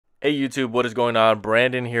Hey YouTube, what is going on?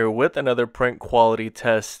 Brandon here with another print quality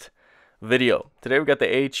test video. Today we got the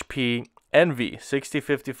HP Envy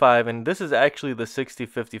 6055, and this is actually the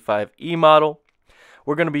 6055E model.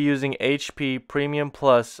 We're going to be using HP Premium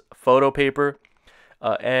Plus photo paper,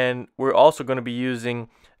 and we're also going to be using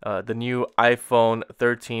the new iPhone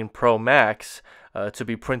 13 Pro Max to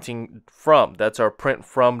be printing from. That's our print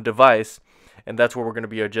from device, and that's where we're going to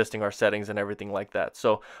be adjusting our settings and everything like that.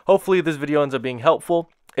 So hopefully this video ends up being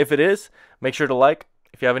helpful. If it is, make sure to like.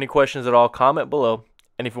 If you have any questions at all, comment below.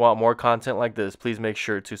 And if you want more content like this, please make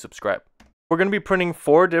sure to subscribe. We're going to be printing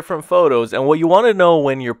 4 different photos, and what you want to know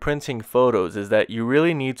when you're printing photos is that you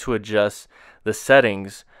really need to adjust the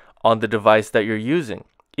settings on the device that you're using.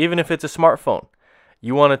 Even if it's a smartphone,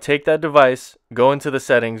 you want to take that device, go into the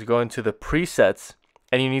settings, go into the presets,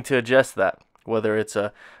 and you need to adjust that. Whether it's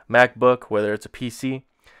a MacBook, whether it's a PC,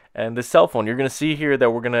 and the cell phone, you're going to see here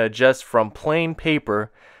that we're going to adjust from plain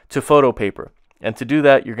paper to photo paper. And to do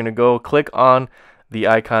that, you're going to go click on the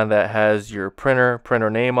icon that has your printer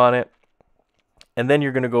name on it. And then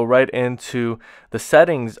you're going to go right into the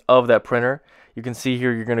settings of that printer. You can see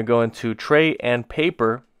here you're going to go into tray and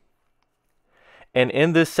paper. And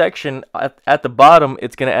in this section at the bottom,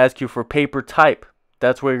 it's going to ask you for paper type.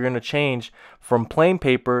 That's where you're going to change from plain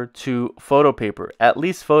paper to photo paper, at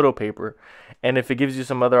least photo paper. And if it gives you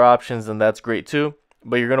some other options, then that's great too.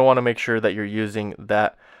 But you're going to want to make sure that you're using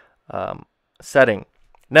that setting.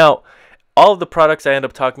 Now, all of the products I end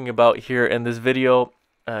up talking about here in this video,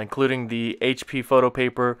 including the HP photo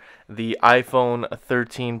paper, the iPhone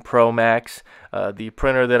 13 Pro Max, the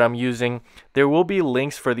printer that I'm using, there will be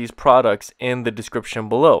links for these products in the description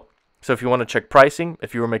below. So if you want to check pricing,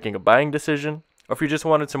 if you were making a buying decision, or if you just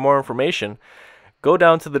wanted some more information, go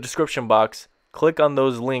down to the description box, click on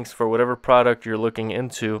those links for whatever product you're looking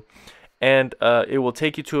into, and it will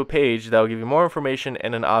take you to a page that will give you more information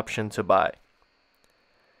and an option to buy.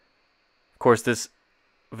 Of course, this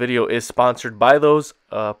video is sponsored by those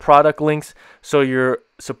product links, so your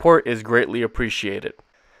support is greatly appreciated.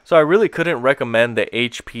 So I really couldn't recommend the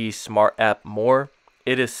HP Smart App more.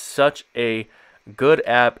 It is such a good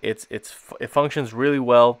app. It functions really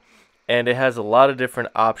well, and it has a lot of different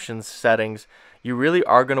options, settings. You really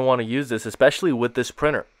are going to want to use this, especially with this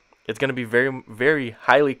printer. It's going to be very, very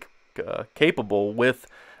highly capable with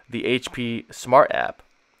the HP Smart App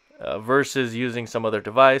versus using some other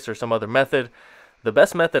device or some other method. The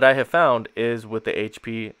best method I have found is with the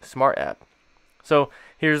HP Smart App. So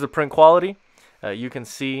here's the print quality. You can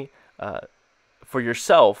see for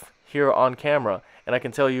yourself here on camera, and I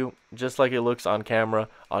can tell you, just like it looks on camera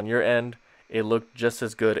on your end, it looked just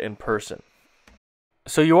as good in person.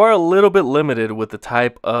 So you are a little bit limited with the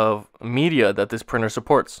type of media that this printer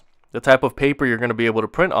supports. The type of paper you're going to be able to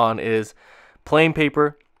print on is plain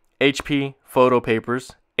paper, HP photo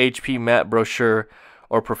papers, HP matte brochure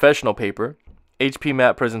or professional paper, HP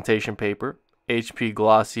matte presentation paper, HP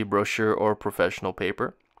glossy brochure or professional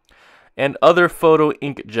paper, and other photo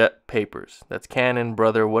inkjet papers. That's Canon,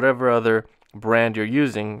 Brother, whatever other brand you're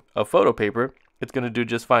using of photo paper, it's going to do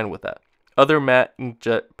just fine with that. Other matte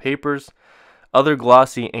inkjet papers, other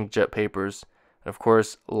glossy inkjet papers, and of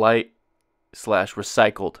course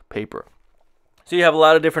light/recycled paper. So you have a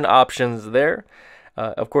lot of different options there.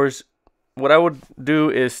 Of course, what I would do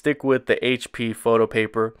is stick with the HP photo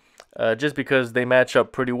paper just because they match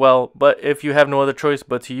up pretty well. But if you have no other choice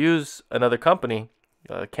but to use another company,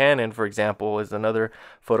 Canon for example is another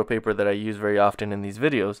photo paper that I use very often in these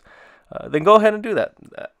videos, then go ahead and do that.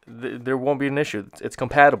 There won't be an issue. It's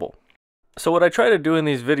compatible. So what I try to do in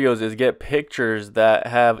these videos is get pictures that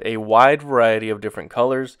have a wide variety of different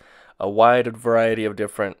colors, a wide variety of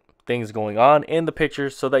different things going on in the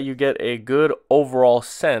pictures so that you get a good overall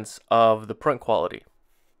sense of the print quality.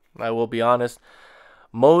 I will be honest,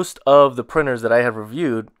 most of the printers that I have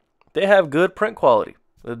reviewed, they have good print quality.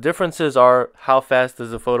 The differences are how fast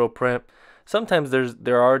does the photo print. Sometimes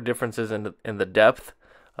there are differences in the depth.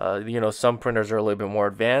 You know, some printers are a little bit more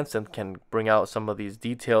advanced and can bring out some of these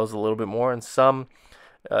details a little bit more, and some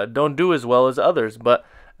don't do as well as others. But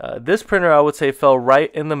this printer, I would say, fell right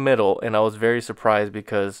in the middle, and I was very surprised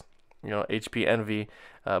because, you know, HP Envy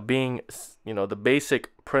being, you know, the basic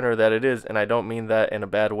printer that it is, and I don't mean that in a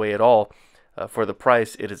bad way at all. For the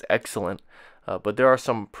price, it is excellent. But there are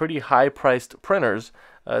some pretty high-priced printers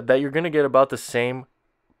that you're going to get about the same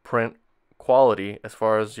print quality as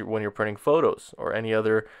far as when you're printing photos or any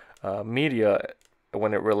other media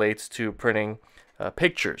when it relates to printing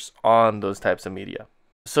pictures on those types of media.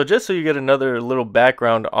 So just so you get another little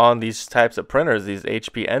background on these types of printers, these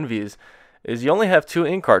HP Envies, is you only have 2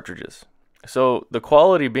 ink cartridges. So the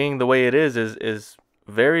quality being the way it is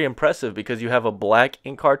very impressive because you have a black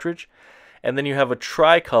ink cartridge and then you have a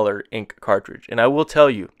tricolor ink cartridge. And I will tell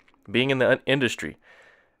you, being in the industry,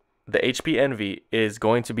 the HP Envy is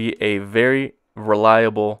going to be a very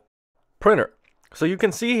reliable printer. So you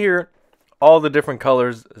can see here all the different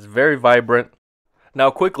colors. It's very vibrant. Now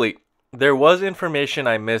quickly, there was information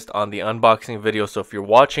I missed on the unboxing video. So if you're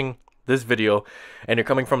watching this video and you're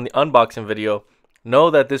coming from the unboxing video, know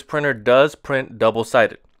that this printer does print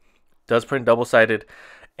double-sided.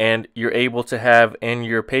 And you're able to have in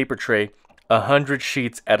your paper tray 100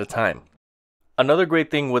 sheets at a time. Another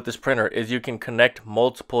great thing with this printer is you can connect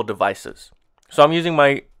multiple devices. So I'm using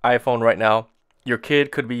my iPhone right now. Your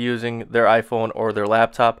kid could be using their iPhone or their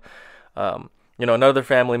laptop. Another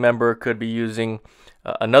family member could be using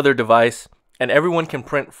another device, and everyone can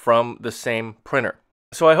print from the same printer.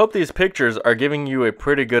 So I hope these pictures are giving you a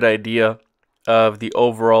pretty good idea of the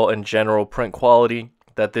overall and general print quality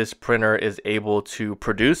that this printer is able to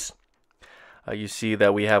produce. You see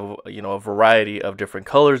that we have a variety of different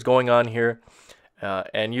colors going on here,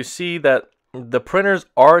 and you see that the printers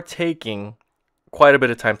are taking quite a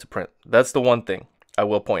bit of time to print. That's the one thing I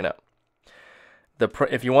will point out.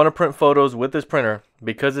 If you want to print photos with this printer,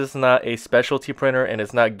 because it's not a specialty printer and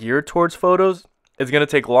it's not geared towards photos, it's going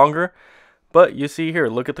to take longer. But you see here,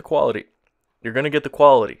 look at the quality. You're going to get the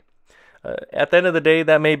quality. At the end of the day,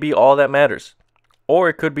 that may be all that matters. Or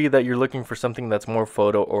it could be that you're looking for something that's more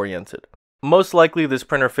photo oriented. Most likely this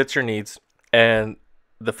printer fits your needs, and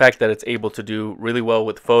the fact that it's able to do really well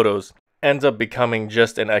with photos ends up becoming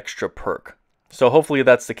just an extra perk. So hopefully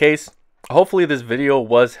that's the case. Hopefully this video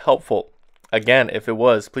was helpful. Again, if it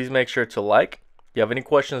was, please make sure to like. If you have any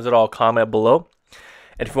questions at all, comment below.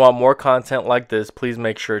 And if you want more content like this, please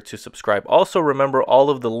make sure to subscribe. Also, remember all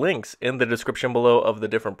of the links in the description below of the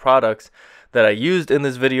different products that I used in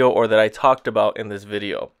this video or that I talked about in this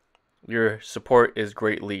video. Your support is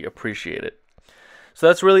greatly appreciated. So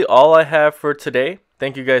that's really all I have for today.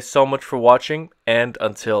 Thank you guys so much for watching, and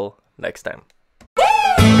until next time.